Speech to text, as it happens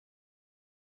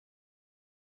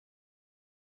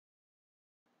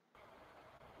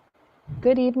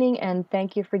Good evening, and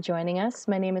thank you for joining us.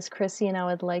 My name is Chrissy, and I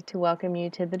would like to welcome you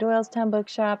to the Doylestown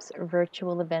Bookshop's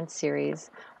virtual event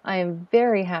series. I am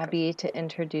very happy to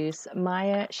introduce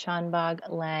Maya Shanbhag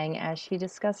Lang as she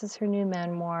discusses her new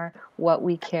memoir, What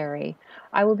We Carry.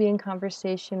 I will be in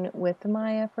conversation with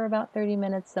Maya for about 30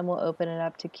 minutes, then we'll open it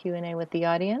up to Q&A with the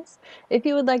audience. If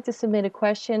you would like to submit a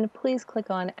question, please click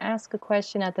on Ask a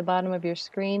Question at the bottom of your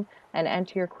screen and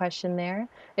enter your question there.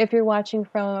 If you're watching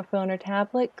from a phone or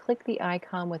tablet, click the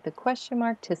icon with the question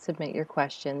mark to submit your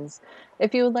questions.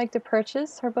 If you would like to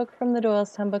purchase her book from the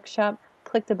Doylestown Bookshop,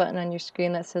 click the button on your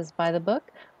screen that says Buy the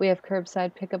Book. We have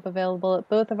curbside pickup available at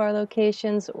both of our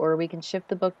locations, or we can ship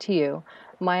the book to you.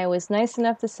 Maya was nice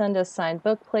enough to send us signed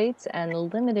book plates and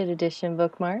limited edition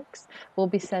bookmarks. We'll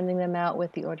be sending them out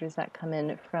with the orders that come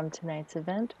in from tonight's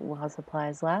event while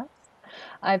supplies last.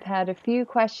 I've had a few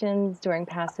questions during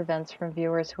past events from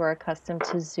viewers who are accustomed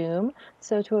to Zoom,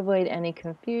 so to avoid any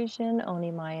confusion,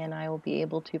 only Maya and I will be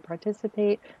able to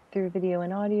participate through video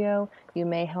and audio. You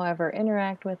may, however,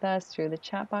 interact with us through the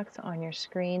chat box on your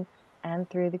screen and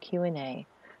through the Q&A.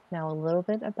 Now a little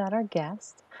bit about our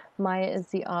guest. Maya is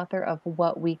the author of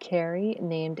What We Carry,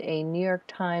 named a New York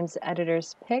Times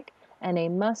editor's pick and a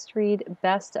must-read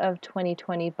Best of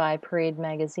 2020 by Parade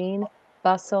Magazine,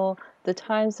 Bustle, the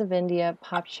Times of India,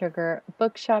 Pop Sugar,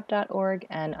 Bookshop.org,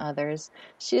 and others.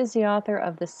 She is the author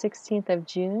of The 16th of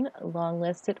June,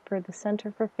 longlisted for the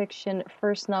Center for Fiction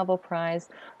First Novel Prize,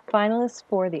 finalist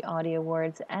for the Audie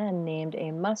Awards, and named a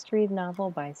must-read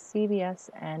novel by CBS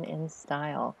and In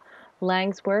Style.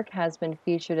 Lang's work has been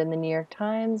featured in the New York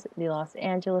Times, the Los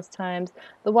Angeles Times,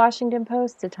 the Washington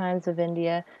Post, the Times of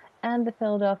India, and the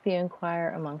Philadelphia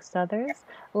Inquirer, amongst others.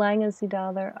 Lang is the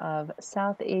daughter of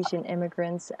South Asian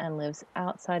immigrants and lives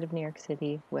outside of New York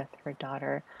City with her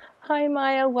daughter. Hi,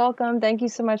 Maya. Welcome. Thank you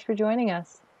so much for joining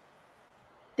us.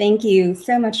 Thank you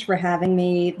so much for having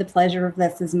me. The pleasure of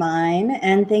this is mine.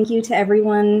 And thank you to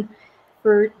everyone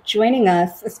for joining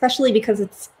us, especially because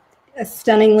it's a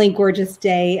stunningly gorgeous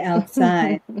day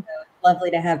outside. So it's lovely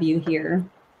to have you here.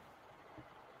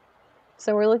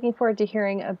 So we're looking forward to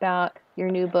hearing about your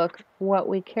new book, What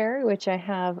We Carry, which I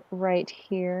have right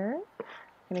here. I'm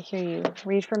going to hear you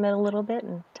read from it a little bit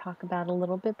and talk about it a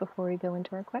little bit before we go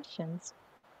into our questions.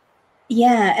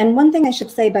 Yeah, and one thing I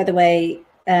should say, by the way,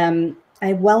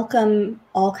 I welcome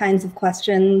all kinds of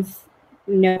questions.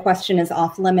 No question is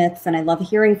off limits, and I love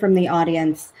hearing from the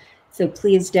audience. So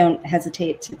please don't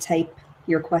hesitate to type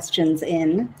your questions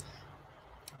in.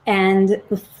 And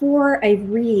before I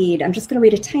read, I'm just going to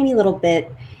read a tiny little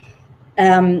bit.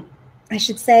 I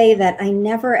should say that I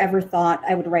never ever thought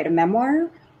I would write a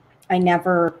memoir. I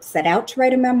never set out to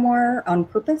write a memoir on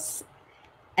purpose.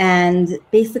 And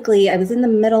basically, I was in the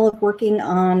middle of working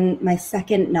on my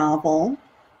second novel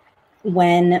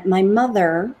when my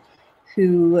mother,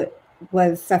 who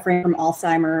was suffering from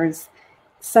Alzheimer's,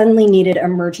 suddenly needed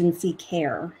emergency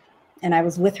care. And I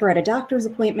was with her at a doctor's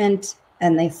appointment,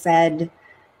 and they said,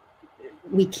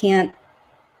 we can't,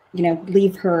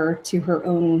 leave her to her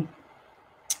own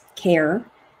care.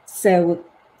 So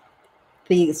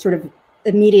the sort of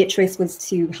immediate choice was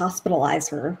to hospitalize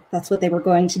her. That's what they were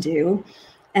going to do.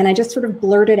 And I just sort of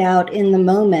blurted out in the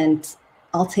moment,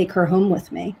 I'll take her home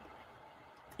with me.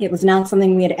 It was not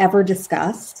something we had ever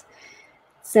discussed.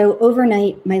 So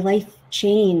overnight, my life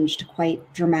changed quite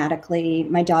dramatically.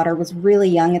 My daughter was really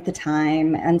young at the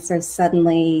time. And so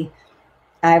suddenly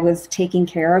I was taking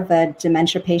care of a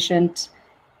dementia patient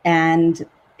and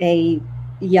a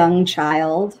young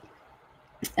child.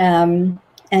 And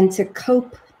to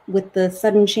cope with the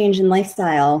sudden change in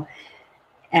lifestyle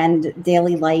and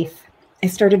daily life, I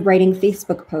started writing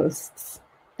Facebook posts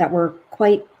that were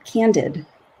quite candid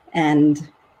and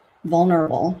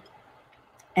vulnerable.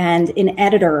 And an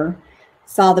editor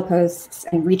saw the posts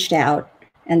and reached out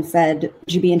and said,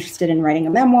 would you be interested in writing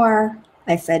a memoir?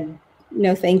 I said,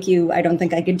 no, thank you. I don't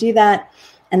think I could do that.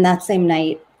 And that same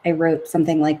night, I wrote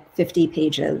something like 50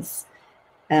 pages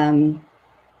and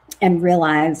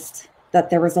realized that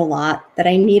there was a lot that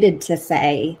I needed to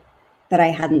say that I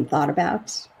hadn't thought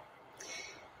about.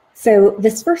 So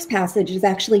this first passage is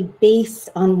actually based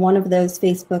on one of those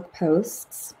Facebook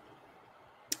posts.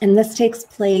 And this takes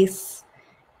place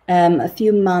a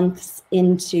few months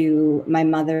into my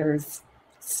mother's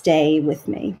stay with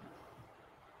me.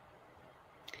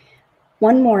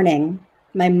 One morning,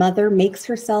 my mother makes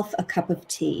herself a cup of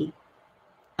tea.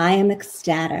 I am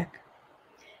ecstatic.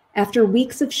 After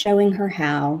weeks of showing her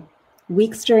how,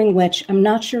 weeks during which I'm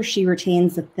not sure she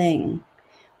retains a thing,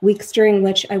 weeks during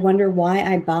which I wonder why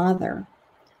I bother,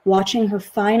 watching her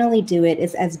finally do it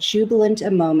is as jubilant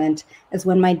a moment as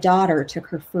when my daughter took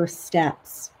her first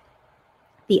steps.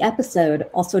 The episode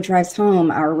also drives home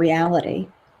our reality.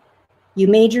 "You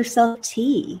made yourself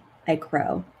tea," I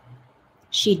crow.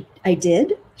 "I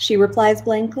did?" she replies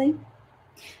blankly.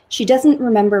 She doesn't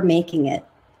remember making it,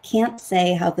 can't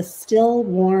say how the still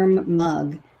warm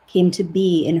mug came to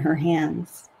be in her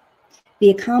hands. The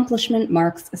accomplishment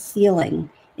marks a ceiling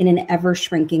in an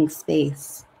ever-shrinking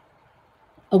space.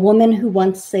 A woman who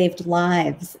once saved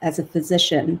lives as a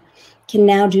physician can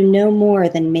now do no more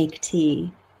than make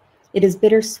tea. It is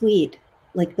bittersweet,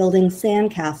 like building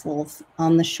sandcastles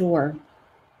on the shore.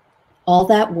 All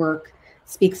that work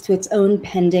speaks to its own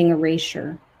pending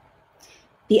erasure.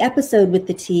 The episode with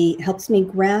the tea helps me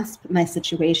grasp my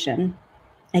situation.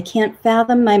 I can't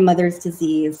fathom my mother's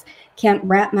disease, can't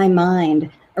wrap my mind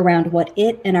around what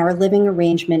it and our living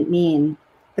arrangement mean,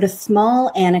 but a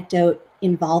small anecdote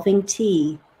involving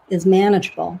tea is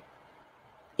manageable.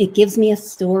 It gives me a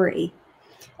story,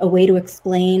 a way to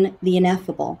explain the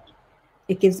ineffable.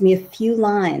 It gives me a few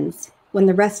lines when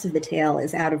the rest of the tale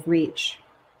is out of reach.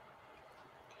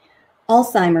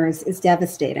 Alzheimer's is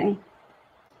devastating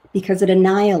because it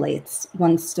annihilates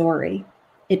one's story.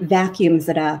 It vacuums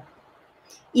it up.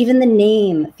 Even the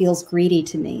name feels greedy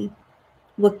to me.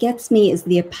 What gets me is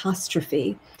the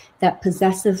apostrophe, that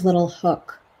possessive little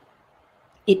hook.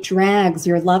 It drags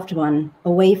your loved one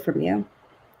away from you.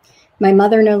 My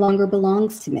mother no longer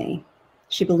belongs to me.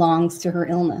 She belongs to her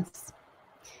illness.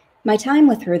 My time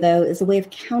with her, though, is a way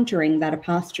of countering that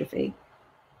apostrophe.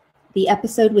 The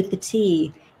episode with the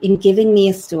tea, in giving me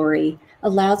a story,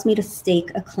 allows me to stake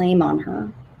a claim on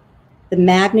her. The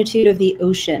magnitude of the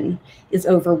ocean is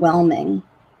overwhelming,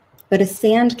 but a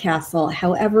sandcastle,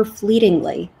 however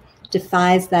fleetingly,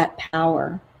 defies that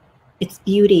power. Its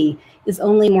beauty is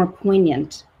only more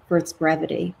poignant for its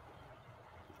brevity.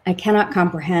 I cannot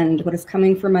comprehend what is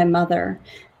coming for my mother,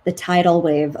 the tidal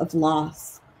wave of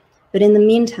loss. But in the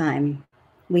meantime,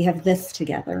 we have this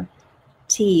together,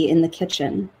 tea in the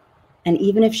kitchen. And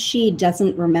even if she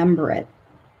doesn't remember it,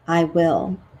 I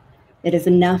will. It is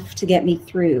enough to get me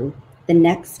through the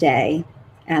next day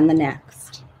and the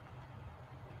next.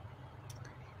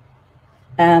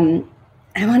 I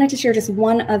wanted to share just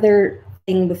one other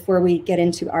thing before we get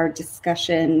into our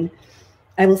discussion.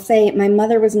 I will say my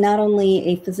mother was not only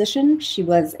a physician, she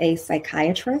was a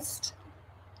psychiatrist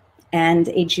and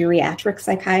a geriatric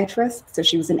psychiatrist. So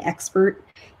she was an expert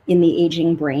in the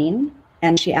aging brain.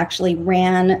 And she actually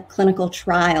ran clinical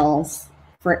trials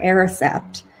for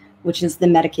Aricept, which is the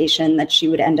medication that she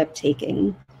would end up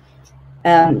taking.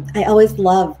 I always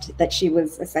loved that she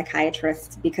was a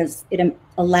psychiatrist because it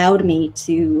allowed me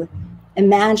to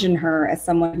imagine her as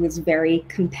someone who was very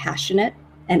compassionate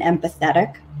and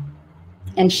empathetic.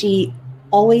 And she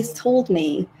always told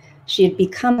me she had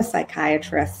become a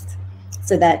psychiatrist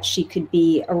so that she could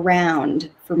be around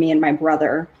for me and my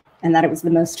brother, and that it was the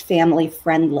most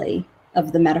family-friendly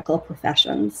of the medical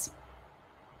professions.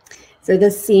 So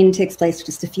this scene takes place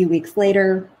just a few weeks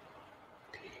later.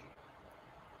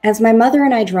 As my mother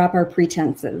and I drop our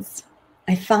pretenses,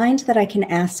 I find that I can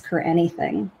ask her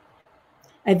anything.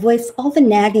 I voice all the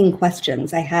nagging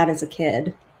questions I had as a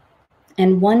kid.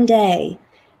 And one day,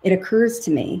 it occurs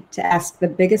to me to ask the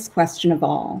biggest question of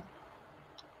all.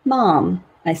 "Mom,"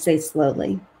 I say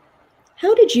slowly,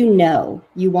 "how did you know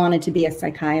you wanted to be a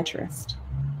psychiatrist?"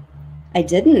 "I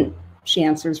didn't," she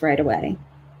answers right away.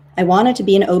 "I wanted to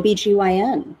be an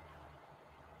OBGYN.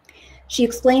 She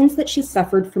explains that she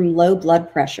suffered from low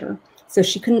blood pressure, so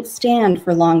she couldn't stand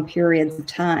for long periods of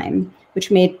time,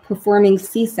 which made performing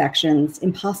C-sections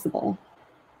impossible.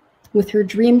 With her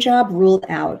dream job ruled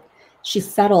out, she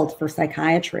settled for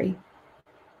psychiatry.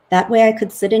 That way I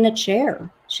could sit in a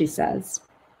chair, she says.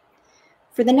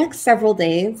 For the next several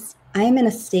days, I am in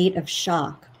a state of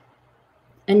shock.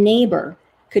 A neighbor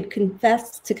could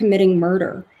confess to committing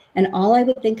murder, and all I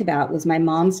would think about was my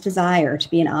mom's desire to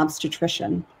be an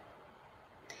obstetrician.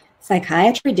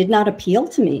 Psychiatry did not appeal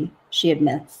to me, she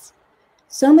admits.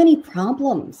 So many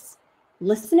problems.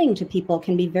 Listening to people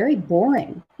can be very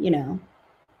boring, you know.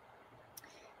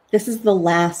 This is the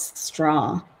last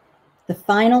straw, the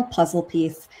final puzzle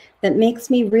piece that makes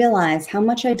me realize how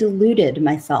much I deluded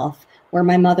myself where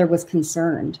my mother was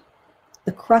concerned.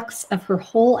 The crux of her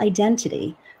whole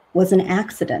identity was an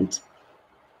accident.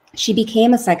 She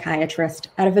became a psychiatrist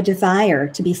out of a desire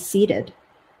to be seated.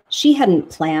 She hadn't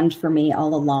planned for me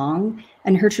all along,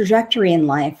 and her trajectory in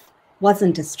life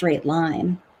wasn't a straight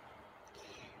line.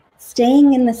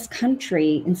 Staying in this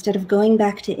country instead of going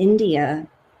back to India,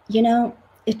 you know,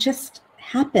 it just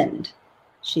happened,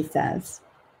 she says.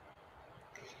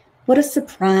 What a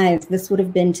surprise this would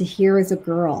have been to hear as a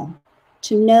girl,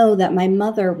 to know that my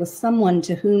mother was someone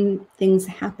to whom things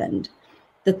happened.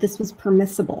 that this was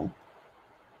permissible.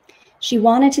 She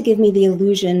wanted to give me the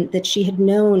illusion that she had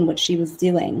known what she was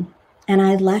doing, and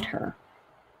I let her.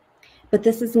 But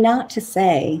this is not to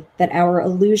say that our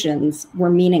illusions were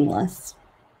meaningless.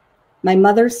 My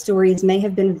mother's stories may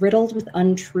have been riddled with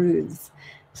untruths,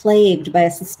 plagued by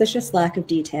a suspicious lack of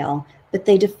detail, but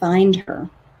they defined her.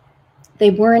 They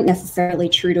weren't necessarily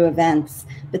true to events,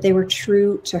 but they were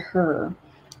true to her.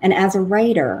 And as a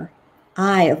writer,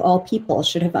 I, of all people,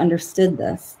 should have understood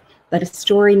this, that a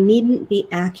story needn't be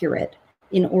accurate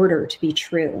in order to be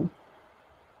true.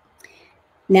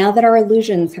 Now that our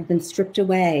illusions have been stripped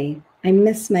away, I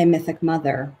miss my mythic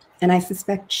mother, and I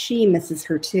suspect she misses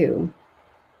her too.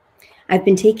 I've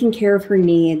been taking care of her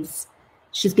needs.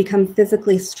 She's become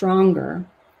physically stronger,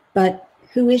 but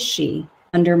who is she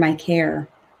under my care?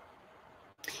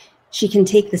 She can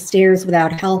take the stairs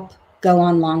without help, go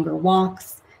on longer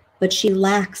walks, but she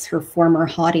lacks her former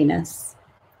haughtiness.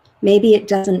 Maybe it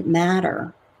doesn't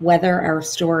matter whether our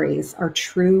stories are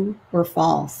true or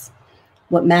false.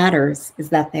 What matters is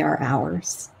that they are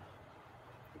ours.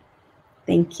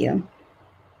 Thank you.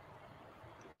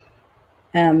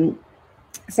 So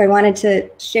I wanted to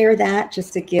share that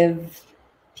just to give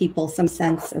people some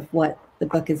sense of what the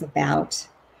book is about.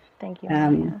 Thank you,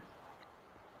 Maya.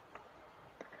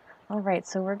 All right,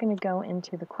 so we're going to go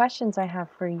into the questions I have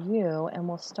for you, and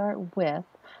we'll start with,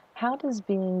 how does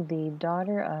being the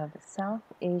daughter of South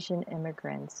Asian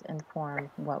immigrants inform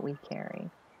what we carry?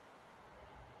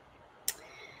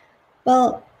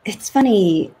 Well, it's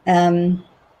funny, growing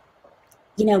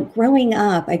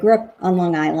up, I grew up on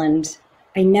Long Island.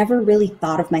 I never really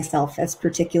thought of myself as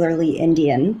particularly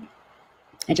Indian.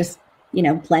 I just,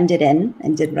 blended in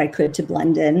and did what I could to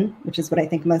blend in, which is what I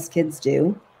think most kids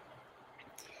do.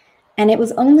 And it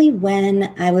was only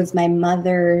when I was my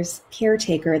mother's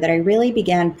caretaker that I really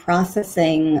began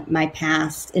processing my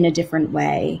past in a different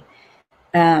way.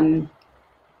 My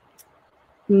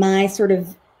sort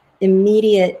of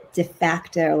immediate de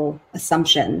facto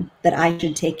assumption that I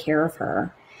should take care of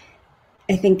her,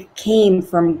 I think, came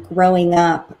from growing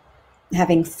up,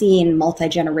 having seen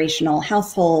multi-generational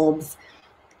households,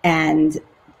 and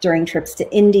during trips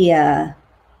to India,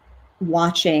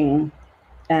 watching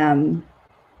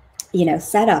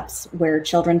setups where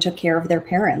children took care of their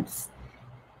parents.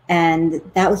 And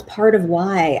that was part of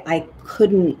why I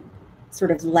couldn't sort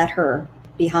of let her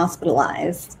be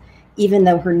hospitalized, even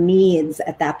though her needs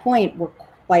at that point were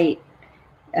quite,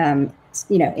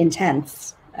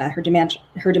 intense. Her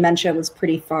dementia was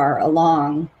pretty far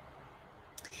along.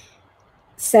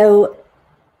 So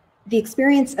the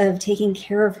experience of taking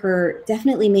care of her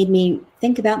definitely made me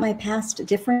think about my past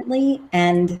differently.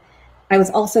 And I was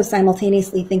also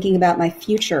simultaneously thinking about my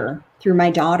future through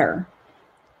my daughter.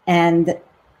 And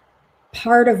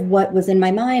part of what was in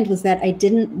my mind was that I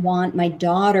didn't want my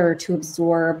daughter to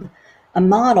absorb a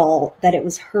model that it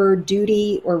was her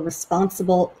duty or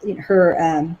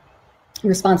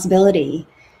responsibility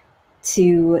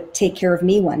to take care of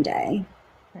me one day.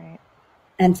 Right.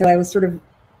 And so I was sort of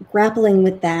grappling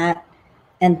with that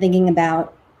and thinking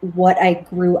about what I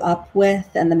grew up with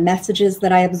and the messages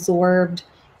that I absorbed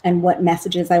and what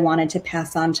messages I wanted to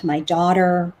pass on to my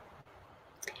daughter.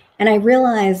 And I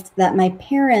realized that my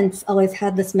parents always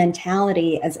had this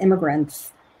mentality as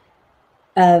immigrants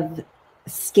of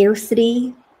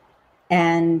scarcity,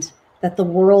 and that the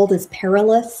world is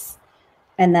perilous,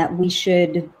 and that we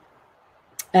should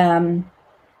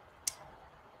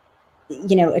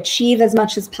achieve as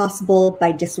much as possible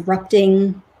by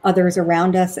disrupting others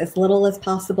around us as little as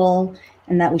possible,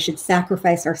 and that we should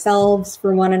sacrifice ourselves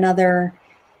for one another.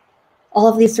 All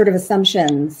of these sort of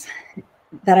assumptions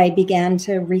that I began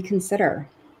to reconsider.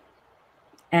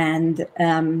 And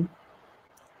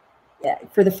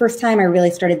for the first time, I really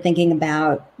started thinking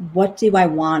about, what do I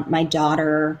want my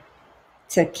daughter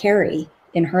to carry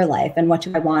in her life? And what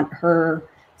do I want her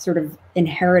sort of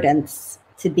inheritance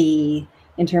to be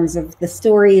in terms of the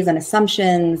stories and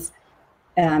assumptions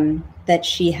that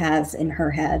she has in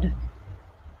her head?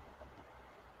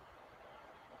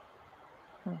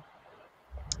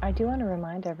 I do want to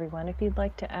remind everyone, if you'd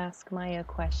like to ask Maya a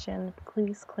question,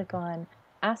 please click on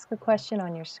Ask a Question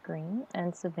on your screen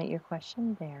and submit your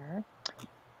question there.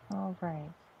 All right.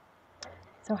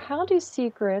 So how do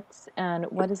secrets and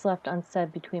what is left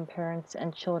unsaid between parents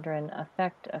and children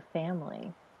affect a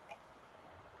family?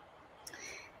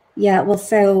 Yeah, well,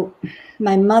 so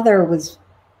my mother was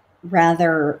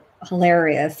rather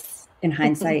hilarious in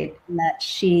hindsight, in that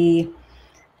she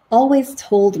always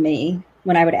told me,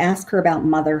 when I would ask her about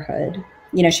motherhood,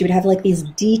 she would have like these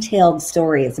detailed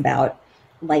stories about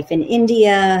life in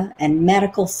India and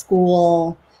medical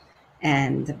school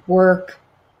and work.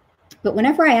 But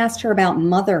whenever I asked her about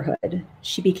motherhood,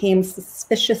 she became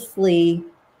suspiciously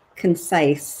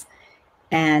concise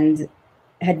and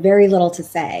had very little to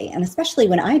say. And especially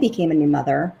when I became a new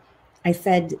mother, I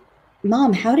said,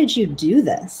 Mom, how did you do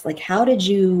this? Like, how did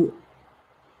you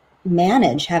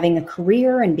manage having a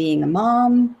career and being a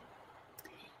mom?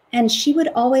 And she would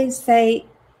always say,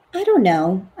 I don't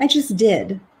know, I just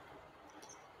did.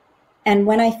 And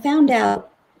when I found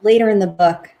out later in the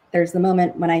book, there's the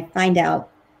moment when I find out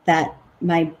that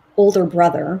my older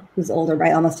brother, who's older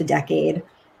by almost a decade,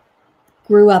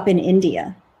 grew up in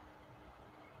India,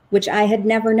 which I had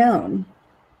never known.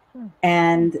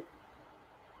 And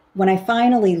when I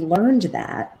finally learned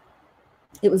that,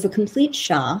 it was a complete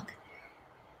shock.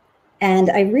 And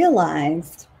I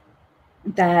realized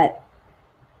that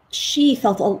she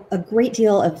felt a great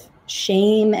deal of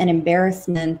shame and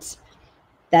embarrassment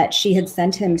that she had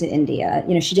sent him to India.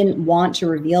 You know, she didn't want to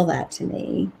reveal that to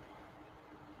me.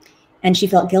 And she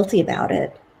felt guilty about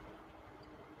it.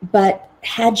 But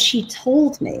had she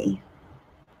told me,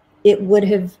 it would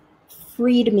have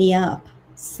freed me up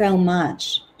so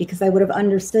much, because I would have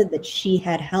understood that she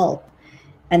had help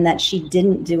and that she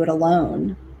didn't do it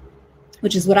alone,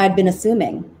 which is what I'd been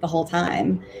assuming the whole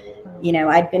time. You know,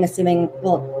 I'd been assuming,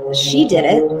 well, she did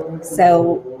it,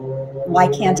 so why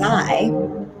can't I?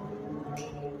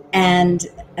 And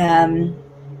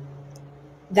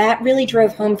that really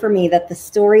drove home for me that the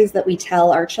stories that we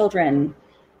tell our children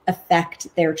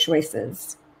affect their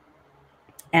choices.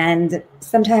 And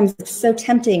sometimes it's so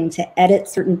tempting to edit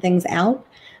certain things out,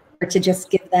 or to just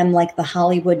give them like the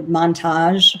Hollywood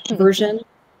montage version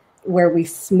where we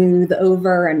smooth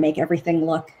over and make everything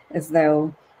look as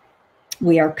though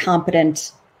we are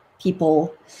competent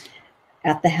people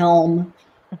at the helm.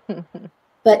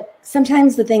 But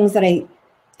sometimes the things that I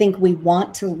think we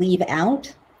want to leave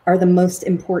out are the most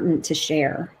important to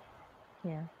share.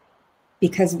 Yeah.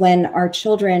 Because when our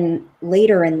children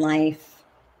later in life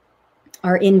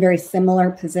are in very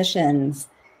similar positions,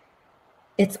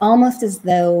 it's almost as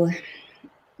though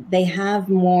they have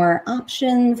more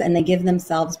options and they give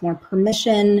themselves more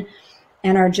permission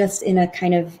and are just in a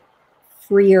kind of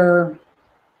freer,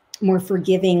 more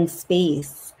forgiving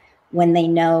space when they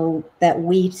know that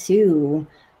we too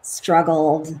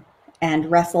struggled and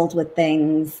wrestled with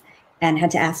things and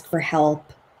had to ask for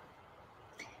help.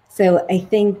 So I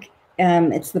think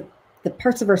it's the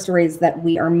parts of our stories that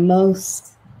we are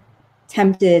most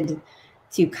tempted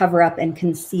to cover up and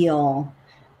conceal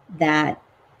that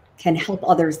can help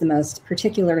others the most,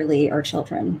 particularly our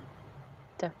children.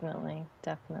 Definitely,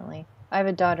 definitely. I have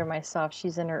a daughter myself.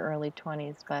 She's in her early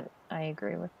 20s, but I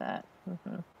agree with that.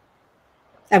 Mm-hmm.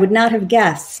 I would not have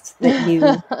guessed that you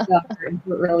were in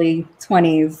your early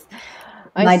 20s.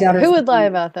 Who would lie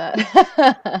about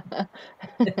that?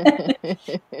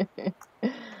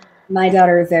 My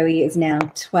daughter Zoe is now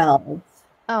 12.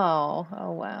 Oh,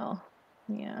 wow.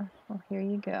 Yeah. Well, here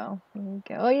you go. Here you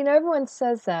go. Well, you know, everyone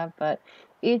says that, but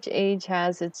each age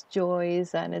has its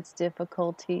joys and its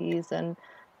difficulties, and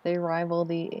they rival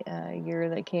the year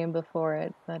that came before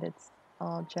it, but it's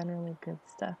all generally good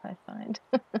stuff, I find.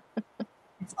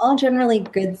 It's all generally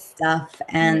good stuff.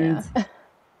 And, Yeah.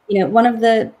 you know, one of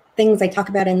the things I talk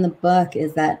about in the book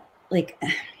is that, like,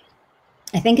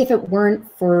 I think if it weren't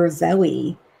for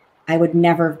Zoe, I would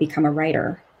never have become a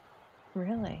writer.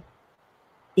 Really?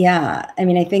 Yeah. I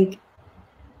mean, I think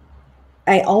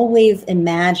I always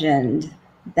imagined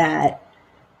that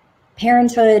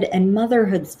parenthood and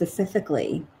motherhood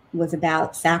specifically was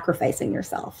about sacrificing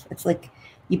yourself. It's like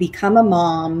you become a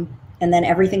mom and then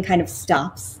everything kind of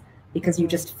stops because you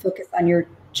just focus on your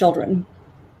children.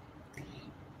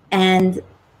 And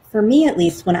for me, at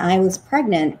least, when I was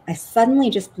pregnant, I suddenly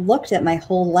just looked at my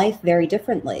whole life very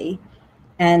differently.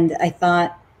 And I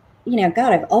thought, you know,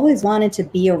 God, I've always wanted to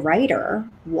be a writer.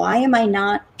 Why am I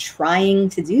not trying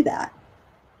to do that?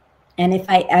 And if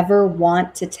I ever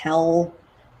want to tell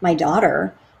my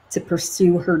daughter to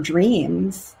pursue her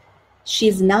dreams,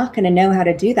 she's not going to know how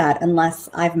to do that unless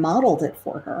I've modeled it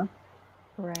for her.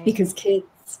 Right. Because kids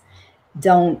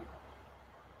don't,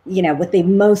 you know, what they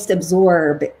most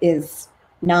absorb is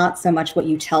not so much what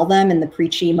you tell them in the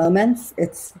preachy moments,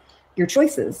 it's your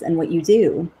choices and what you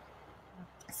do.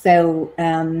 So,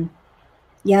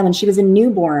 yeah, when she was a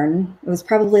newborn, it was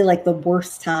probably like the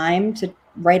worst time to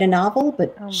write a novel,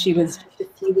 but she was just a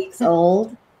few weeks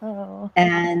old. Oh.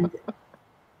 And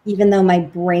even though my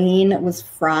brain was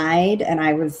fried and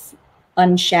I was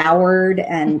unshowered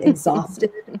and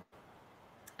exhausted,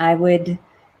 I would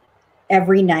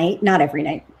every night, not every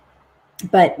night,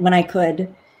 but when I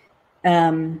could,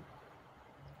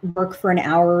 work for an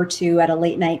hour or two at a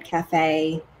late night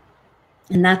cafe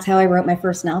And that's how I wrote my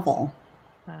first novel.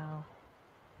 Wow.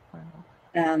 Wow.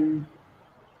 And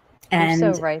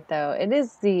You're so right, though. It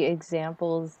is the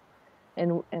examples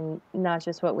and not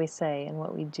just what we say and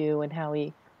what we do and how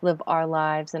we live our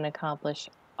lives and accomplish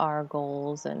our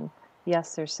goals. And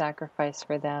yes, there's sacrifice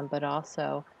for them, but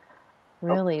also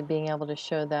really being able to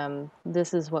show them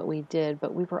this is what we did,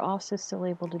 but we were also still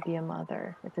able to be a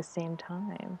mother at the same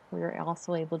time. We were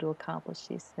also able to accomplish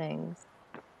these things.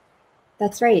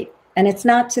 that's right. And it's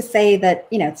not to say that,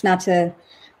 it's not to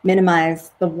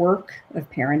minimize the work of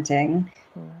parenting,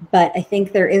 but I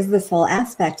think there is this whole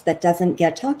aspect that doesn't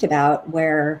get talked about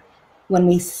where when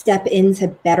we step into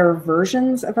better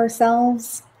versions of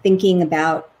ourselves, thinking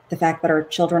about the fact that our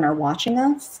children are watching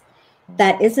us,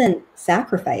 that isn't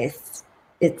sacrifice,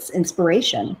 it's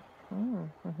inspiration.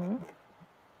 Mm-hmm.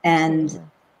 And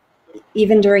Absolutely.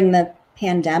 even during the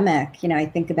pandemic, I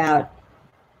think about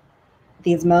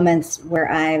these moments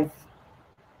where I've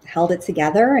held it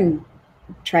together and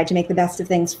tried to make the best of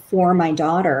things for my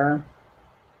daughter.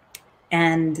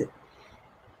 And,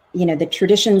 the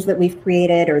traditions that we've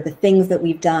created or the things that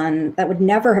we've done that would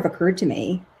never have occurred to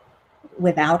me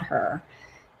without her.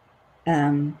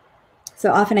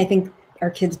 So often I think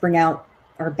our kids bring out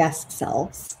our best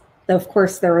selves. Though, of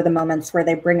course, there are the moments where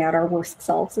they bring out our worst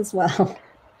selves as well.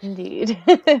 Indeed.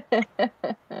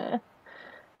 Oh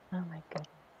my goodness.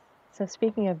 So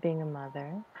speaking of being a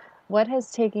mother, what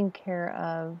has taking care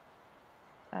of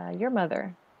your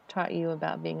mother taught you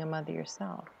about being a mother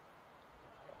yourself?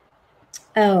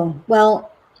 Oh,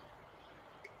 well,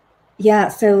 yeah.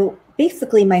 So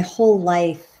basically, my whole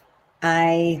life,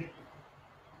 I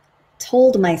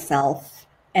told myself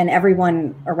and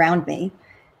everyone around me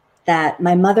that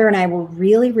my mother and I were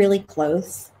really, really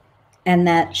close and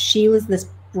that she was this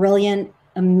brilliant,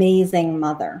 amazing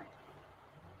mother.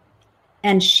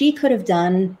 And she could have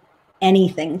done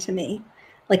anything to me.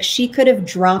 Like she could have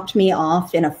dropped me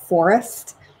off in a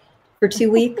forest for 2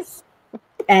 weeks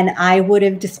and I would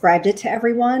have described it to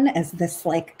everyone as this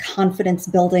like confidence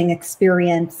building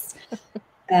experience.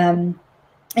 And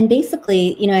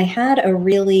basically, I had a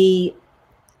really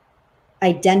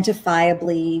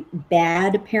identifiably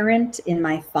bad parent in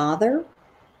my father,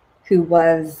 who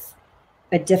was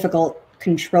a difficult,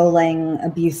 controlling,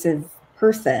 abusive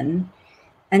person.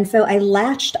 And so I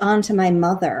latched onto my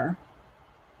mother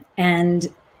and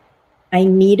I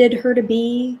needed her to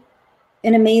be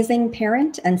an amazing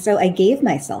parent. And so I gave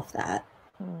myself that.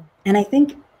 And I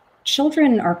think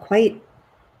children are quite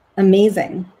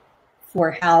amazing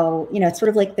for how, it's sort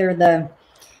of like they're the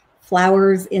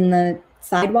flowers in the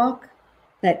sidewalk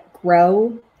that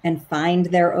grow and find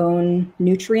their own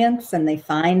nutrients and they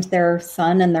find their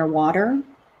sun and their water.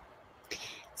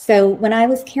 So when I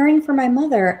was caring for my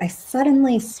mother, I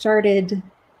suddenly started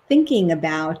thinking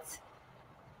about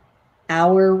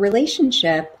our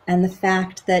relationship and the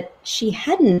fact that she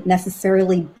hadn't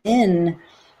necessarily been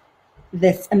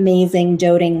this amazing,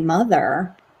 doting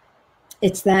mother.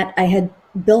 It's that I had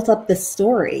built up this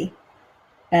story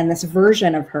and this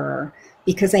version of her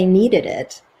because I needed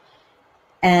it.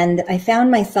 And I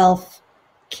found myself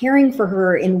caring for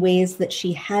her in ways that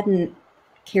she hadn't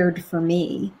cared for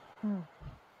me.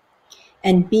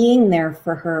 And being there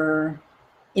for her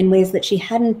in ways that she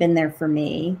hadn't been there for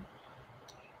me.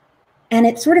 And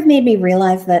it sort of made me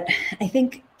realize that I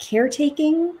think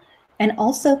caretaking and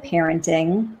also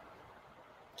parenting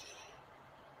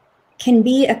can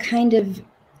be a kind of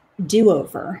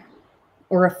do-over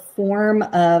or a form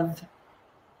of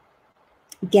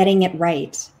getting it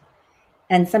right.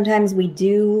 And sometimes we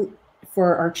do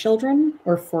for our children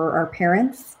or for our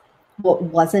parents what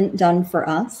wasn't done for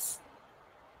us.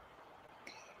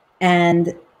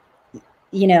 And,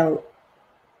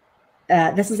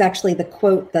 this is actually the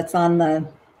quote that's on the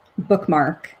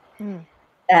bookmark,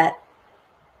 that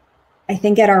I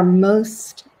think at our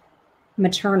most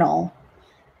maternal,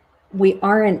 we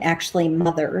aren't actually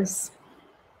mothers.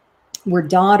 We're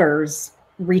daughters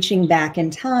reaching back in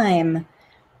time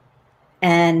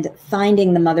and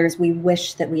finding the mothers we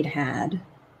wish that we'd had.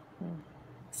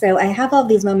 So I have all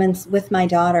these moments with my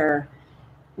daughter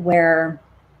where,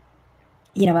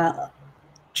 I'll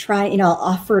try, I'll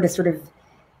offer to sort of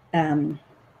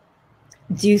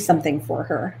do something for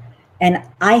her. And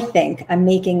I think I'm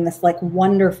making this like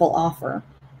wonderful offer,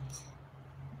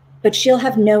 but she'll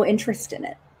have no interest in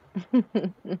it.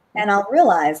 And I'll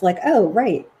realize like, oh,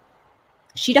 right.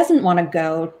 She doesn't want to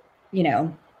go,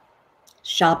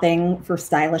 shopping for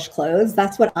stylish clothes.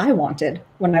 That's what I wanted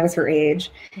when I was her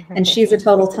age. And she's a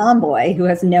total tomboy who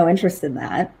has no interest in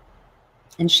that.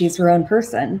 And she's her own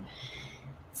person.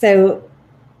 So,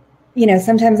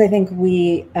 sometimes I think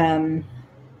we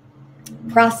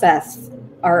process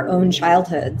our own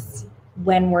childhoods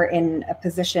when we're in a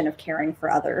position of caring for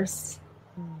others.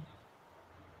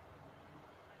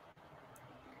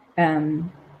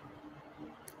 And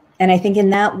I think in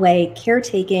that way,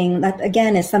 caretaking, that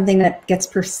again is something that gets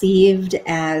perceived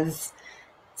as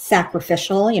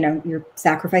sacrificial. You know, you're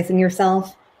sacrificing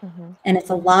yourself, and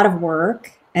it's a lot of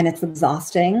work and it's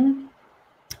exhausting.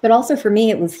 But also for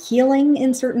me, it was healing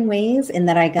in certain ways, in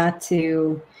that I got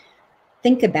to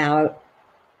think about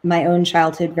my own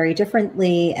childhood very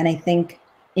differently. And I think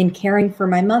in caring for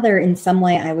my mother, in some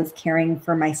way, I was caring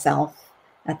for myself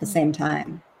at the same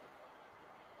time.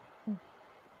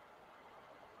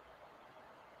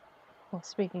 Well,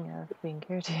 speaking of being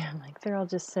caretaker, I'm like, they're all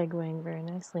just segueing very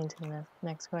nicely into the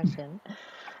next question.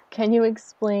 Can you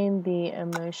explain the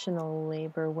emotional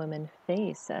labor women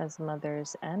face as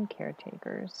mothers and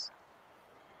caretakers?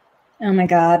 Oh my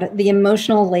God, the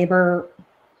emotional labor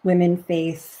women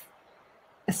face,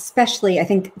 especially I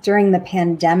think during the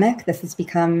pandemic, this has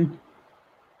become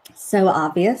so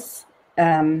obvious.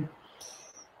 Women,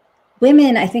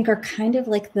 I think, are kind of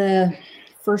like the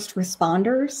first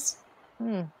responders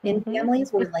in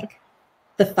families. We're like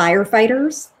the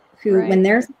firefighters who, when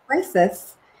there's a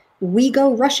crisis, we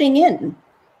go rushing in.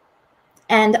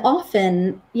 And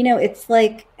often, you know, it's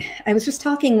like, I was just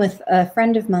talking with a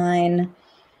friend of mine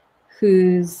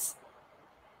whose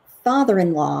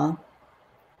father-in-law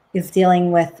is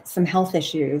dealing with some health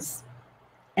issues.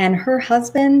 And her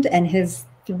husband and his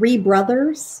 3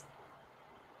 brothers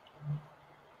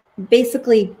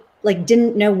basically like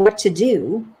didn't know what to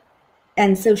do.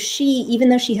 And so she, even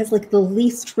though she has like the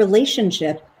least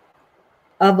relationship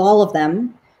of all of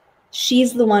them,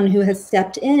 she's the one who has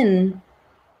stepped in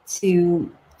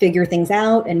to figure things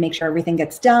out and make sure everything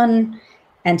gets done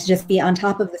and to just be on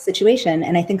top of the situation.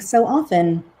 And I think so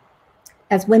often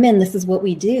as women, this is what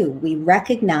we do. We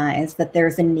recognize that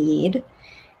there's a need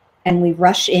and we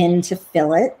rush in to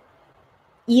fill it,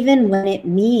 even when it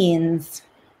means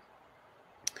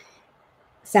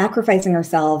sacrificing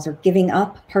ourselves or giving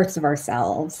up parts of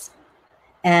ourselves.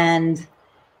 And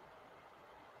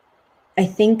I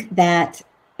think that,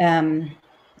 you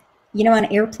know, on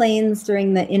airplanes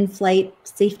during the in-flight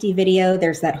safety video,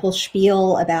 there's that whole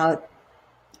spiel about,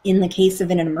 in the case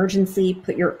of an emergency,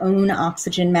 put your own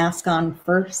oxygen mask on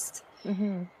first.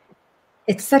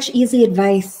 It's such easy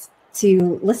advice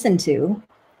to listen to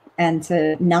and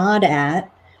to nod at.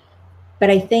 But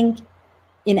I think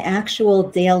in actual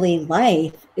daily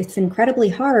life, it's incredibly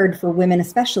hard for women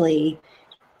especially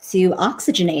to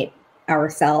oxygenate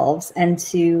ourselves and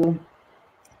to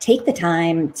take the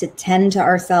time to tend to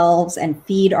ourselves and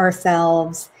feed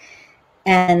ourselves.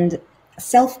 And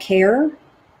self-care,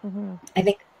 I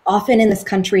think often in this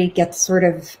country gets sort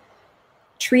of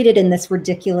treated in this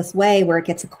ridiculous way where it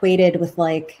gets equated with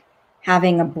like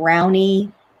having a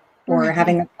brownie or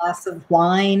having a glass of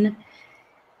wine,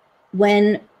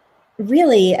 when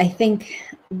really, I think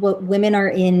what women are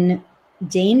in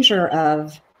danger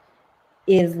of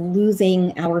is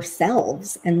losing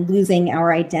ourselves and losing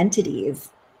our identities.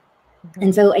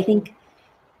 And so I think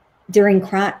during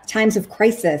times of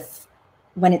crisis,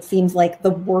 when it seems like the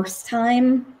worst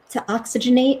time to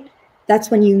oxygenate,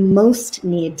 that's when you most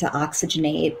need to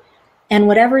oxygenate. And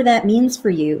whatever that means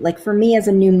for you, like for me as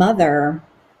a new mother,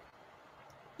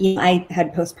 you know, I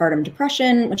had postpartum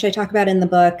depression, which I talk about in the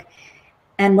book.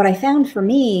 And what I found for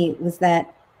me was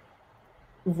that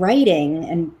writing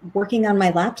and working on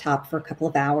my laptop for a couple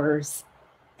of hours,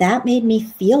 that made me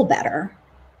feel better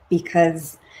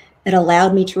because it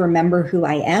allowed me to remember who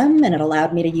I am and it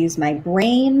allowed me to use my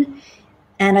brain.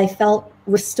 And I felt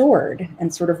restored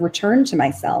and sort of returned to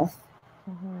myself,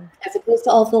 as opposed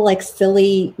to all the like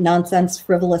silly, nonsense,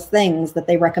 frivolous things that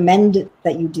they recommend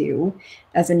that you do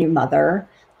as a new mother,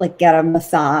 like get a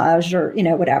massage or, you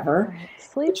know, whatever.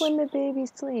 Sleep when the baby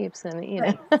sleeps, and you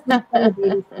know. Sleep when the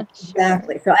baby sleeps.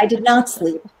 Exactly. So I did not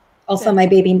sleep. Also, my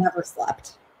baby never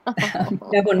slept.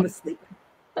 No one was sleeping.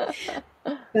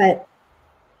 But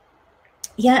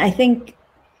yeah, I think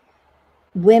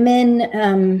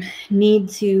women need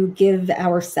to give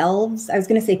ourselves, I was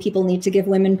going to say people need to give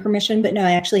women permission, but no,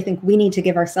 I actually think we need to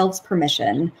give ourselves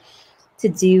permission to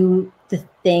do the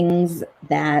things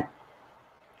that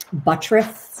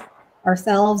buttress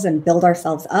ourselves and build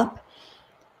ourselves up.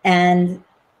 And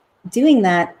doing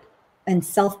that and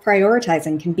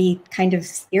self-prioritizing can be kind of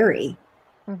scary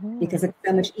because it's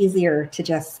so much easier to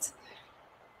just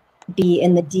be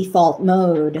in the default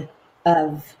mode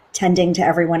of tending to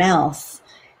everyone else.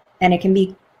 And it can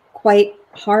be quite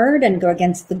hard and go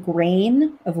against the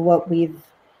grain of what we've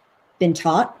been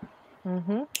taught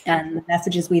and the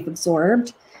messages we've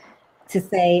absorbed, to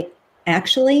say,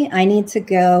 actually, I need to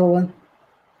go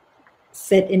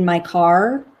sit in my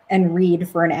car and read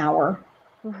for an hour.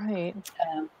 Right.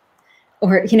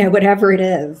 Or, whatever it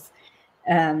is.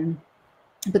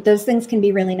 But those things can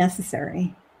be really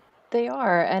necessary. They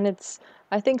are. And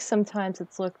I think sometimes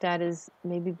it's looked at as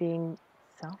maybe being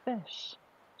selfish.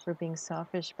 We're being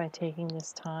selfish by taking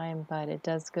this time, but it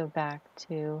does go back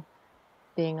to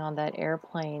being on that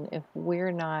airplane. If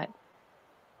we're not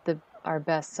our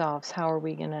best selves, how are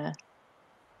we going to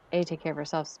take care of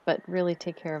ourselves, but really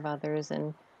take care of others,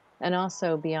 and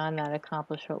also beyond that,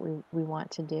 accomplish what we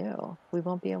want to do? We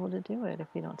won't be able to do it if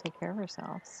we don't take care of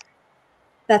ourselves.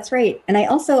 That's right. And I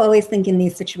also always think in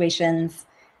these situations,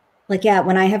 like, yeah,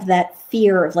 when I have that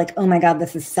fear of like, oh my God,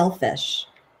 this is selfish,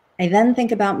 I then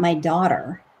think about my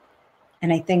daughter.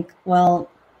 And I think, well,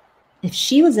 if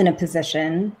she was in a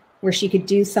position where she could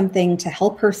do something to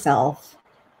help herself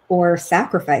or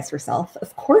sacrifice herself,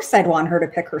 of course I'd want her to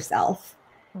pick herself.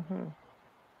 Mm-hmm.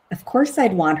 Of course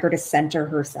I'd want her to center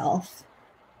herself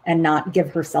and not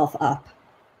give herself up.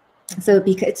 Mm-hmm. So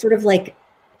it's sort of like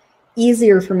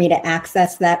easier for me to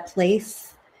access that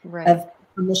place of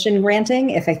permission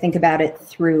granting if I think about it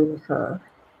through her.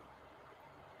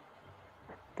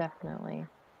 Definitely.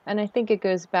 And I think it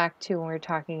goes back to when we're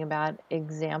talking about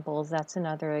examples. That's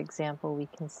another example we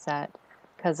can set,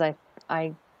 because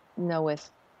I know with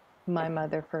my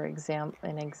mother, for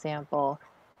example,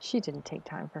 she didn't take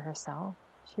time for herself.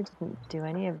 She didn't do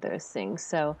any of those things.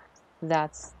 So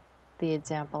that's the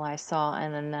example I saw,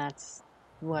 and then that's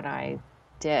what I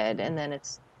did. And then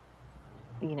it's,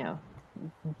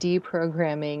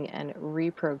 deprogramming and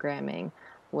reprogramming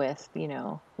with,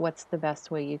 what's the best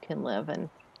way you can live. And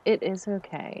it is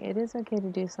okay. It is okay to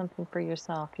do something for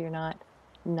yourself. You're not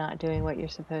doing what you're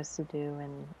supposed to do,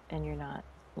 and you're not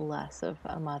less of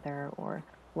a mother or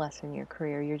less in your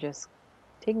career. You're just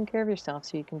taking care of yourself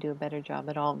so you can do a better job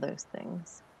at all of those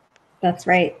things. That's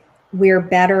right. We're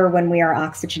better when we are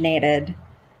oxygenated.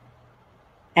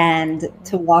 And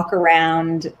to walk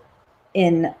around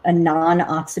in a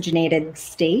non-oxygenated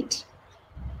state,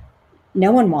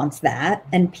 no one wants that.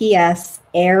 And P.S.,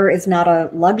 air is not a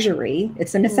luxury,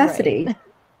 it's a necessity.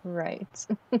 Right.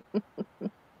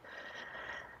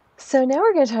 So now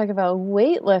we're going to talk about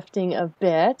weightlifting a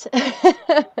bit.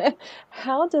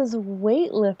 How does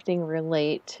weightlifting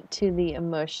relate to the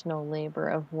emotional labor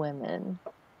of women?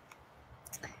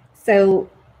 So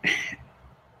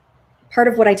part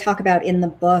of what I talk about in the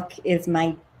book is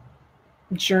my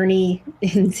journey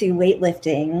into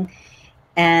weightlifting.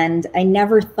 And I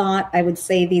never thought I would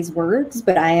say these words,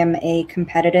 but I am a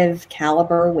competitive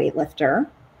caliber weightlifter.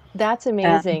 That's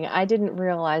amazing. I didn't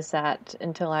realize that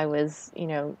until I was,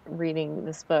 reading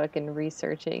this book and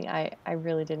researching. I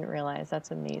really didn't realize.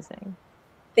 That's amazing.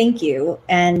 Thank you.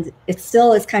 And it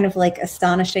still is kind of like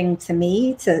astonishing to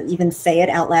me to even say it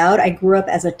out loud. I grew up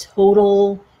as a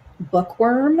total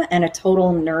bookworm and a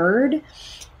total nerd.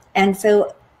 And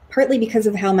so partly because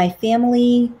of how my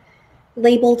family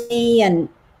labeled me, and,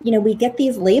 we get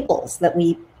these labels that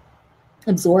we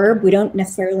absorb. We don't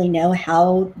necessarily know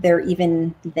how they're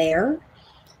even there.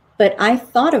 But I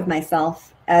thought of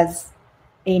myself as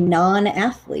a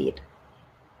non-athlete.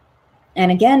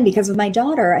 And again, because of my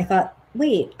daughter, I thought,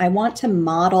 wait, I want to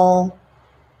model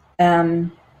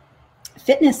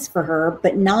fitness for her,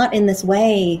 but not in this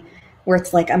way where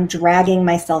it's like I'm dragging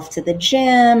myself to the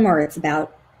gym, or it's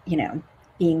about,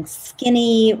 being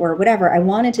skinny or whatever. I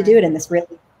wanted to do it in this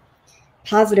really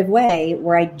positive way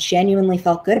where I genuinely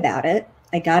felt good about it.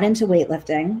 I got into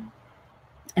weightlifting,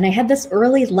 and I had this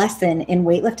early lesson in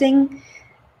weightlifting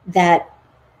that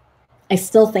I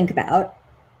still think about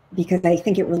because I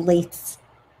think it relates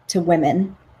to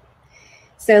women.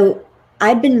 So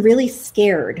I'd been really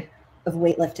scared of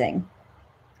weightlifting,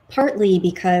 partly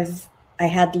because I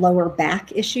had lower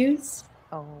back issues.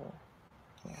 Oh.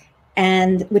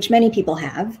 And which many people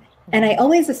have. And I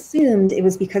always assumed it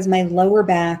was because my lower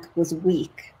back was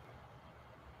weak.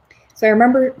 So I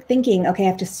remember thinking, okay, I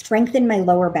have to strengthen my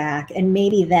lower back, and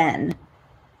maybe then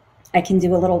I can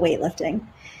do a little weightlifting.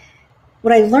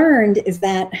 What I learned is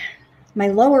that my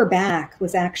lower back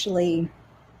was actually,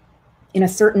 in a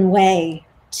certain way,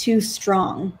 too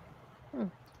strong.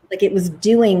 Like it was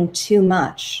doing too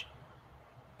much.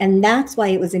 And that's why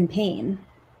it was in pain.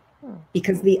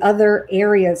 Because the other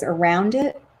areas around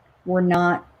it were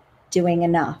not doing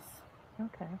enough.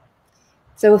 Okay.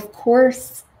 So of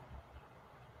course,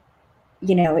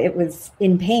 it was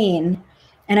in pain.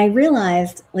 And I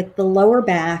realized like the lower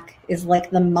back is like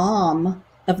the mom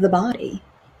of the body,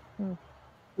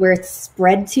 where it's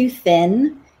spread too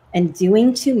thin and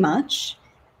doing too much.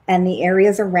 And the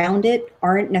areas around it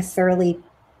aren't necessarily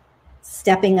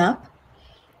stepping up.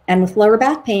 And with lower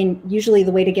back pain, usually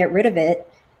the way to get rid of it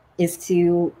is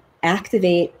to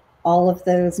activate all of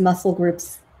those muscle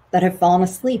groups that have fallen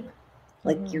asleep,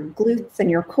 like your glutes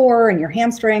and your core and your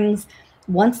hamstrings.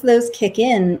 Once those kick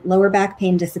in, lower back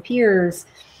pain disappears.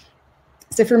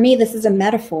 So for me, this is a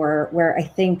metaphor where I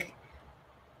think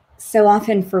so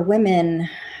often for women,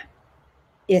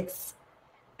 it's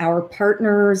our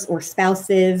partners or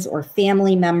spouses or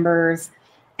family members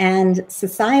and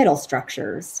societal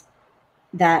structures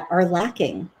that are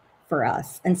lacking for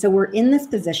us. And so we're in this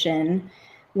position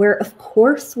where, of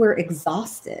course, we're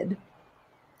exhausted.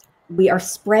 We are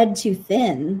spread too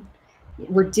thin.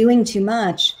 We're doing too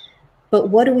much. But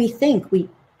what do we think? We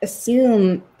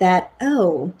assume that,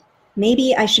 oh,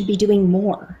 maybe I should be doing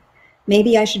more.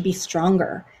 Maybe I should be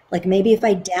stronger. Like maybe if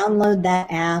I download that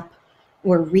app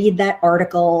or read that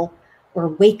article or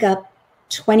wake up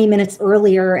 20 minutes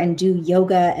earlier and do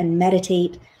yoga and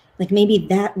meditate, like maybe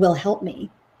that will help me.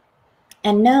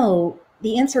 And no,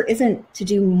 the answer isn't to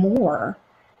do more.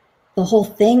 The whole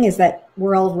thing is that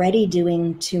we're already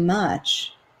doing too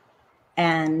much.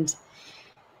 And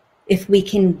if we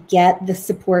can get the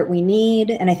support we need,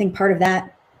 and I think part of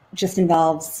that just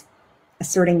involves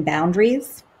asserting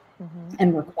boundaries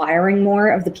and requiring more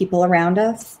of the people around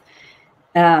us,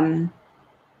 then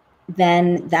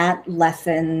that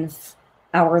lessens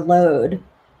our load.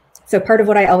 So part of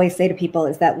what I always say to people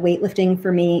is that weightlifting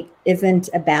for me isn't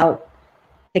about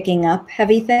picking up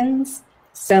heavy things.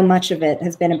 So much of it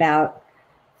has been about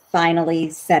finally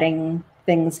setting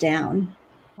things down.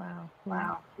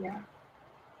 Wow. Yeah.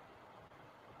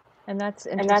 And that's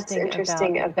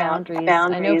interesting about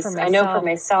boundaries. I know for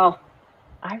myself,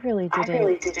 I really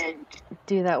didn't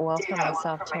do that well for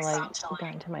myself till I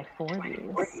got into my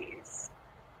 40s.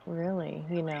 Really,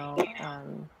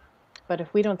 but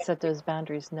if we don't set those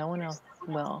boundaries, no one else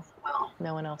will.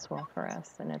 No one else will for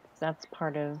us. And that's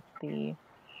part of the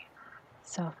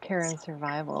self-care and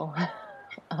survival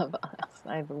of us,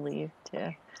 I believe,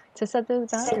 to set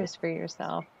those boundaries for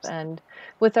yourself and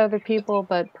with other people,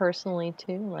 but personally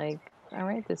too. Like, all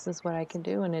right, this is what I can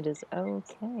do, and it is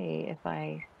okay if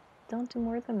I don't do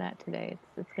more than that today.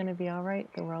 It's going to be all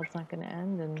right. The world's not going to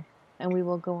end, and we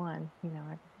will go on.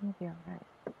 Everything will be all right.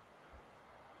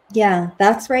 Yeah,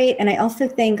 that's right. And I also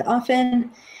think often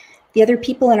the other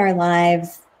people in our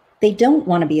lives, they don't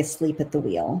want to be asleep at the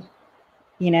wheel.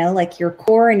 Like your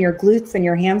core and your glutes and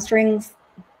your hamstrings,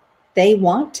 they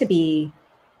want to be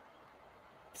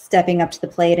stepping up to the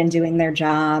plate and doing their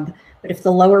job. But if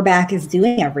the lower back is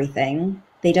doing everything,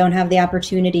 they don't have the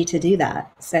opportunity to do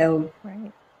that. So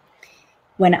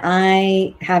when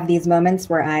I have these moments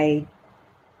where I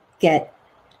get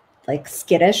like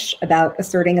skittish about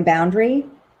asserting a boundary,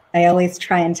 I always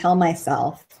try and tell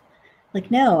myself, like,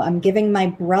 no, I'm giving my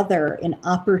brother an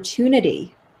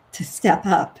opportunity to step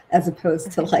up as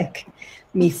opposed to like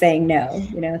me saying no.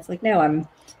 It's like, no, I'm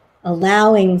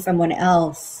allowing someone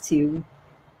else to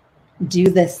do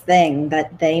this thing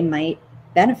that they might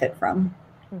benefit from.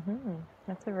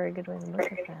 That's a very good way to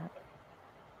look at that.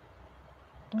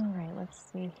 All right, let's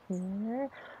see here.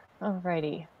 All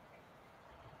righty.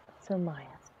 So Maya,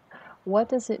 what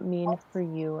does it mean for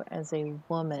you as a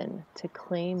woman to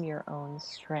claim your own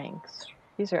strengths?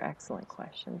 These are excellent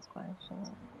questions.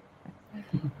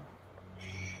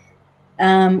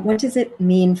 What does it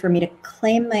mean for me to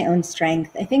claim my own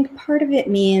strength? I think part of it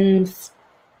means,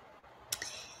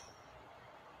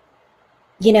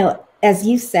 as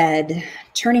you said,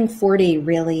 turning 40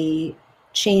 really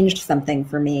changed something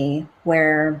for me,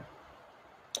 where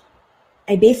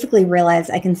I basically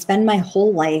realized I can spend my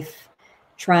whole life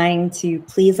trying to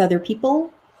please other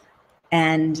people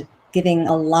and giving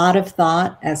a lot of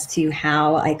thought as to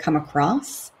how I come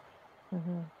across.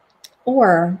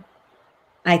 Or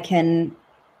I can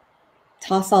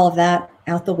toss all of that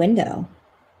out the window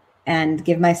and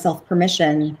give myself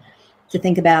permission to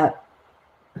think about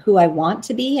who I want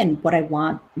to be and what I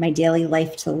want my daily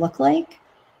life to look like,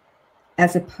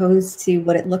 as opposed to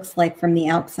what it looks like from the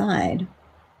outside.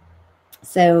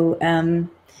 So,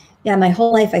 my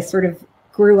whole life I sort of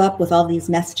grew up with all these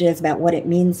messages about what it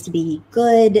means to be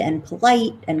good and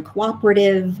polite and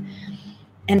cooperative.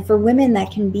 And for women,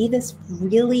 that can be this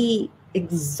really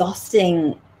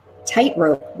exhausting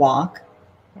tightrope walk.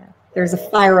 Yeah. There's a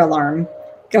fire alarm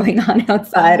going on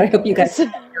outside. I hope you guys can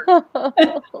hear.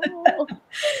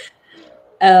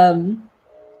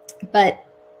 But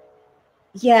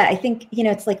yeah, I think,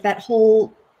 it's like that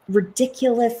whole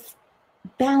ridiculous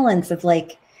balance of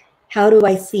like, how do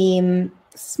I seem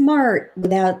smart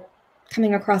without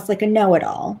coming across like a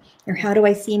know-it-all? Or how do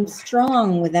I seem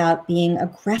strong without being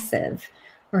aggressive?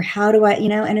 Or how do I,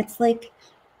 and it's like,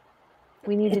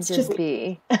 We need to just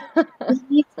be. We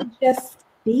need to just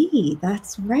be.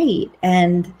 That's right.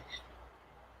 And,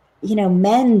 you know,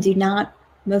 men do not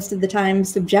most of the time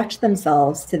subject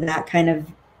themselves to that kind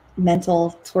of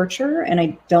mental torture. And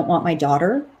I don't want my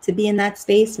daughter to be in that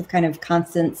space of kind of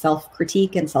constant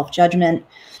self-critique and self-judgment.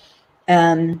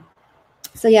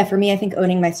 So yeah, for me, I think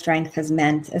owning my strength has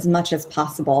meant as much as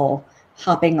possible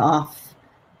hopping off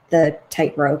the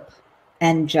tightrope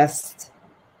and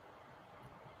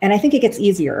I think it gets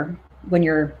easier when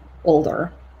you're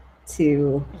older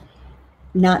to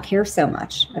not care so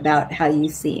much about how you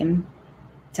seem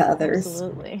to others.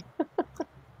 Absolutely.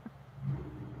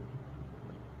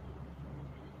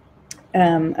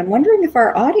 I'm wondering if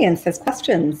our audience has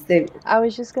questions. I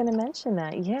was just going to mention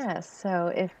that. Yes.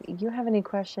 So if you have any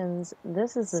questions,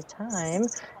 this is the time.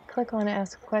 Click on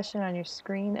Ask a Question on your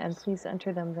screen and please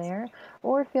enter them there,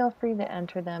 or feel free to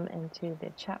enter them into the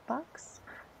chat box.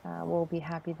 We'll be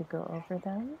happy to go over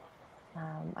them.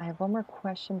 I have one more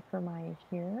question for Maya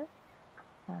here.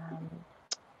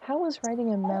 How was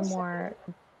writing a memoir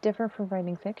different from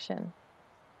writing fiction?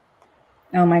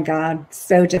 Oh my God,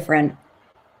 so different.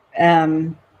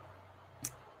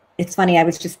 It's funny, I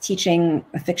was just teaching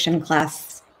a fiction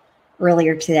class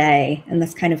earlier today, and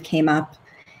this kind of came up.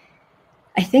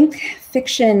 I think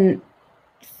fiction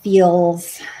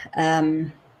feels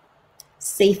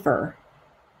safer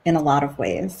in a lot of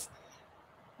ways.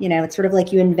 You know, it's sort of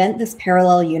like you invent this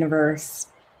parallel universe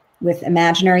with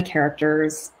imaginary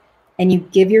characters, and you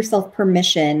give yourself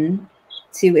permission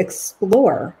to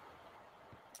explore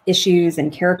issues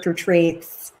and character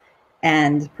traits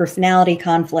and personality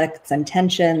conflicts and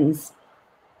tensions.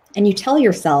 And you tell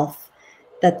yourself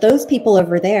that those people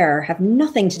over there have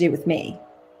nothing to do with me.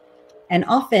 And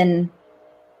often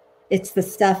it's the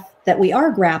stuff that we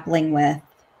are grappling with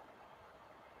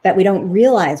that we don't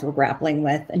realize we're grappling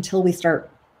with until we start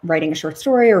writing a short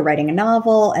story or writing a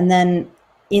novel. And then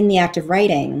in the act of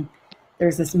writing,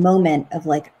 there's this moment of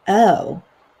like, oh,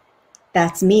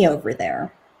 that's me over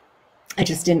there. I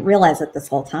just didn't realize it this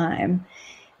whole time.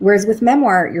 Whereas with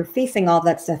memoir, you're facing all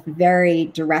that stuff very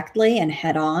directly and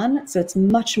head on. So it's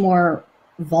much more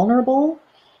vulnerable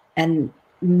and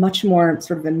much more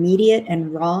sort of immediate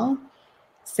and raw.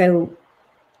 So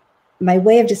my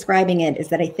way of describing it is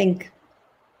that I think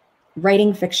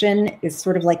writing fiction is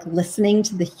sort of like listening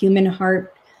to the human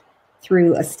heart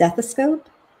through a stethoscope.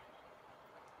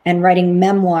 And writing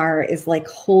memoir is like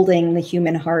holding the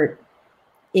human heart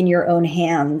in your own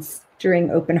hands during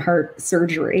open heart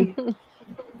surgery.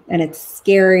 And it's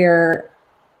scarier.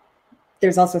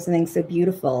 There's also something so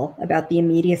beautiful about the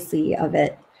immediacy of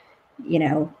it, you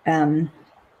know,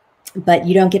 but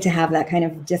you don't get to have that kind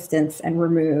of distance and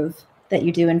remove that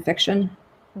you do in fiction.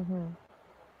 Mm-hmm.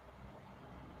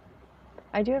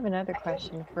 I do have another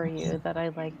question for you that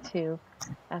I'd like to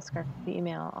ask our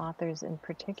female authors in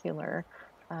particular.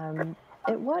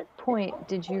 At what point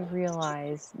did you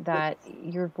realize that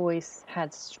your voice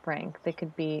had strength? It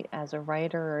could be as a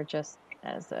writer or just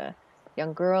as a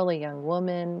young girl, a young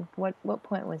woman. What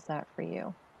point was that for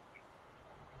you?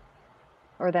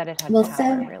 Or that it had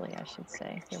power, really, I should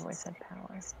say. Your voice had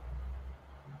power.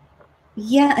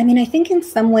 Yeah, I mean, I think in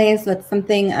some ways that's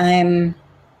something I'm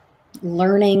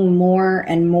learning more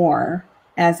and more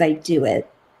as I do it.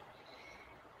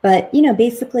 But, you know,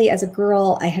 basically as a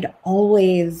girl, I had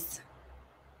always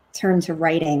turned to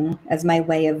writing as my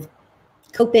way of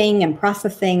coping and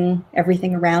processing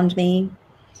everything around me.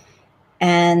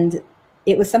 And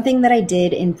it was something that I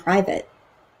did in private.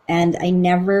 And I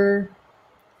never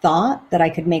thought that I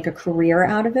could make a career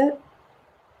out of it.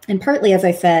 And partly, as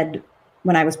I said,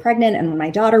 when I was pregnant and when my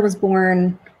daughter was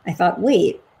born, I thought,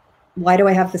 wait, why do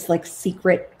I have this like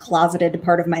secret closeted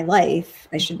part of my life?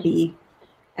 I should be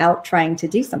out trying to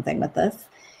do something with this.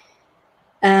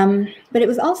 But it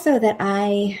was also that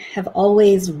I have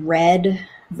always read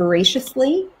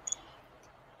voraciously.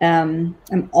 I'm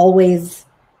always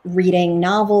reading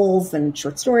novels and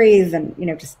short stories and, you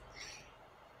know,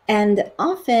 and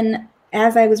often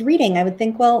as I was reading, I would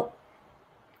think, well,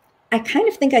 I kind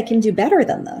of think I can do better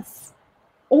than this.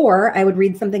 Or I would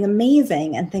read something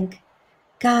amazing and think,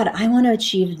 God, I want to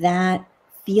achieve that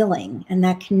feeling and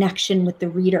that connection with the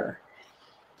reader.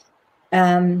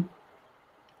 And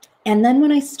then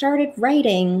when I started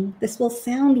writing, this will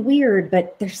sound weird,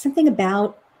 but there's something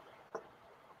about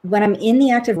when I'm in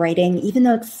the act of writing, even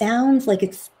though it sounds like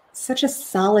it's such a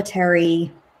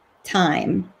solitary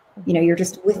time, you know, you're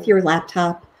just with your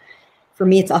laptop. For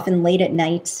me, it's often late at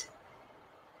night.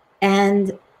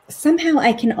 And somehow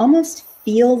I can almost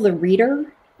feel the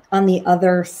reader on the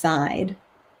other side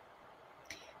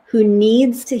who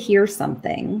needs to hear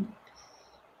something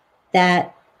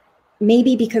that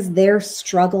maybe because they're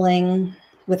struggling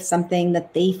with something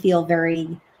that they feel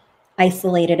very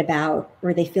isolated about,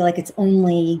 or they feel like it's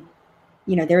only,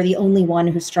 they're the only one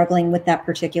who's struggling with that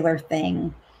particular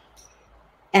thing.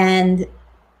 And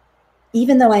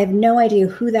even though I have no idea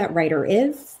who that writer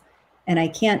is, and I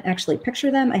can't actually picture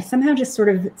them, I somehow just sort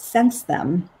of sense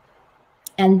them.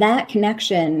 And that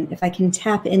connection, if I can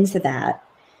tap into that,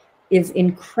 is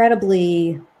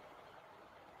incredibly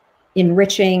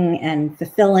enriching and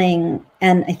fulfilling.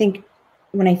 And I think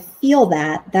when I feel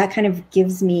that, that kind of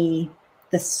gives me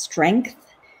the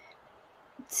strength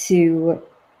to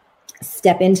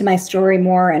step into my story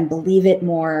more and believe it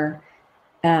more,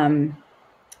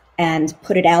 and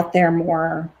put it out there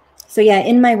more. So yeah,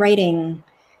 in my writing,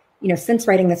 since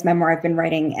writing this memoir, I've been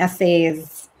writing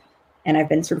essays, and I've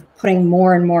been sort of putting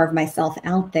more and more of myself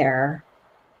out there.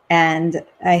 And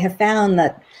I have found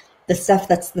that the stuff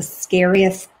that's the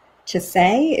scariest to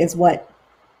say is what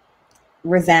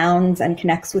resounds and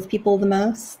connects with people the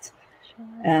most.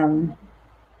 Sure.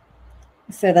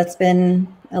 So that's been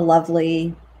a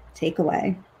lovely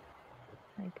takeaway.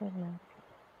 My goodness.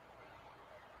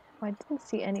 Well, I didn't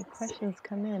see any questions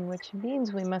come in, which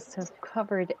means we must have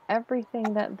covered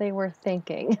everything that they were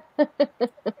thinking.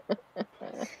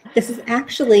 This is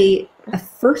actually a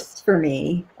first for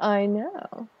me. I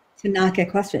know. To not get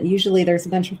questions. Usually there's a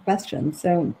bunch of questions.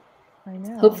 So I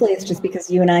know. Hopefully it's just because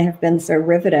you and I have been so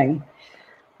riveting.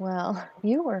 Well,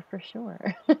 you were for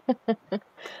sure. I'd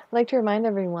like to remind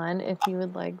everyone, if you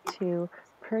would like to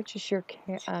purchase your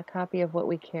copy of What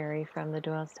We Carry from the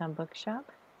Doylestown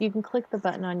Bookshop, you can click the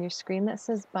button on your screen that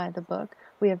says Buy the Book.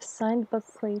 We have signed book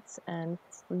plates and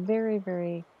very,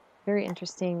 very, very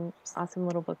interesting, awesome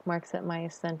little bookmarks that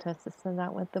Maya sent us to send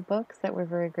out with the books that we're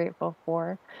very grateful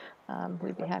for.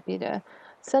 We'd be happy to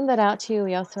send that out to you.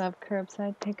 We also have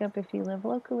curbside pickup if you live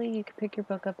locally. You can pick your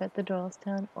book up at the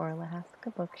Doylestown or Alaska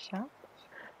Bookshop.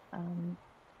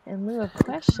 In lieu of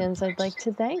questions, I'd like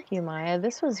to thank you, Maya.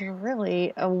 This was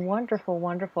really a wonderful,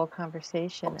 wonderful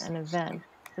conversation and event.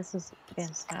 This was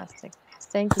fantastic.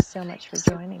 Thank you so much for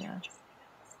joining us.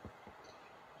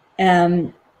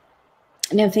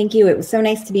 No, thank you. It was so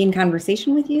nice to be in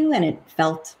conversation with you, and it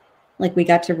felt like we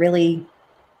got to really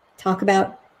talk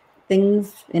about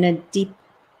things in a deep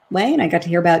way, and I got to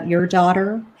hear about your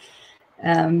daughter.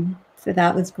 So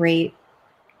that was great,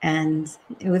 and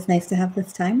it was nice to have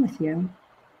this time with you.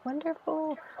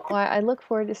 Wonderful. Well, I look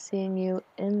forward to seeing you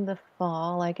in the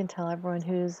fall. I can tell everyone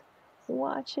who's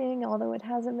watching, although it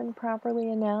hasn't been properly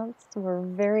announced, we're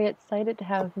very excited to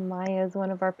have Maya as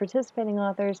one of our participating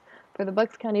authors for the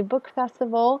Bucks County Book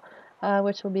Festival,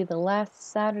 which will be the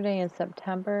last Saturday in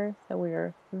September. So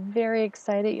we're very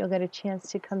excited. You'll get a chance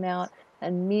to come out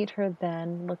and meet her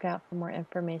then. Look out for more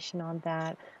information on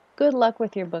that. Good luck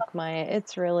with your book, Maya.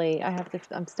 It's really,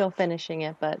 I'm still finishing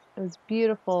it, but it was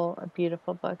beautiful, a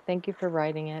beautiful book. Thank you for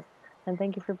writing it, and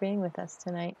thank you for being with us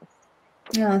tonight.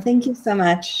 Oh, thank you so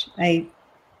much. I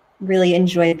really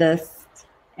enjoyed this.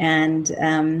 And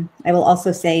I will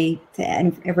also say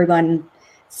to everyone,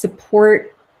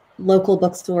 support local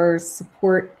bookstores,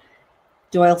 support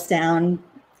Doylestown,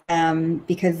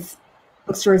 because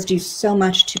bookstores do so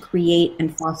much to create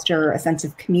and foster a sense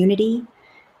of community.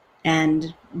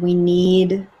 And we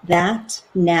need that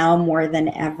now more than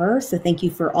ever. So thank you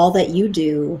for all that you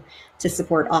do to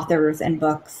support authors and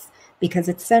books, because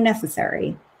it's so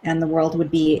necessary. And the world would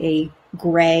be a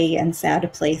gray and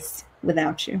sad place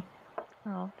without you.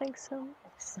 Oh, thanks so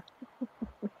much.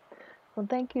 Well,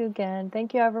 thank you again.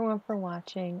 Thank you everyone for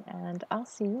watching, and I'll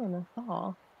see you in the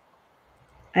fall.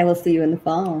 I will see you in the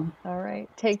fall. All right.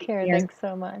 Take care. Thanks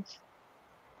so much.